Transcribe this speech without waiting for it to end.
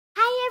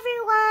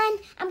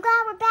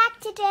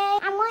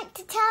want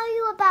to tell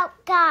you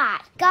about God.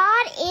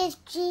 God is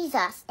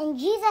Jesus, and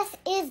Jesus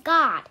is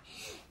God.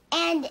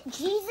 And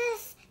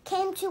Jesus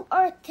came to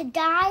earth to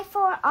die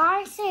for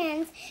our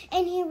sins,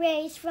 and he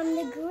raised from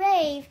the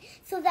grave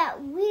so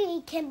that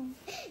we can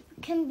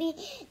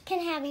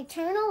have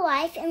eternal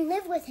life and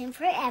live with him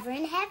forever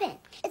in heaven.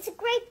 It's a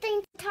great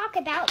thing to talk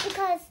about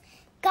because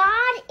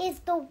God is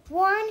the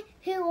one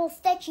who will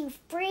set you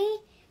free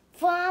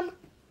from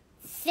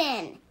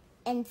sin.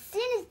 And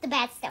sin is the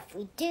bad stuff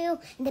we do,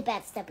 and the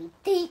bad stuff we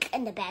think,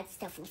 and the bad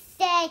stuff we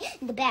say,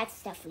 and the bad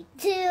stuff we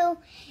do.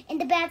 And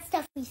the bad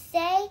stuff we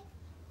say,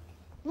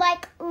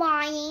 like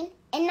lying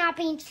and not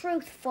being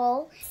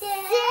truthful. Sin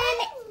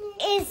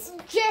is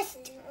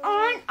just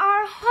on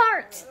our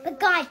hearts, but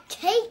God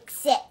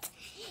takes it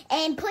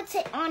and puts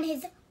it on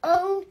his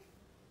own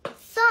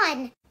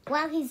Son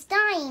while he's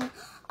dying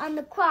on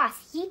the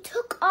cross. He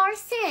took our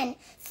sin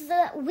so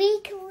that we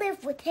can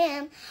live with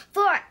him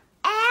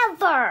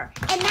forever.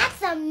 And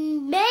that's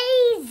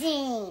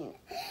amazing.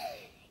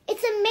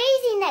 It's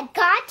amazing that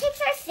God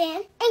takes our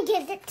sin and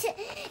gives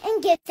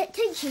it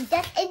to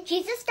Jesus, and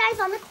Jesus dies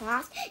on the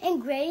cross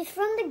and raised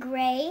from the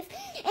grave,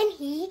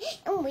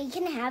 and we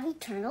can have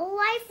eternal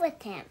life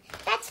with him.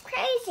 That's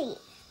crazy.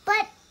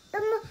 But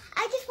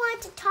I just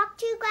wanted to talk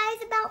to you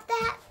guys about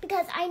that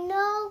because I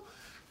know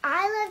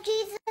I love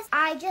Jesus.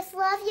 I just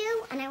love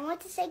you, and I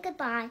want to say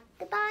goodbye.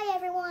 Goodbye,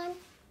 everyone.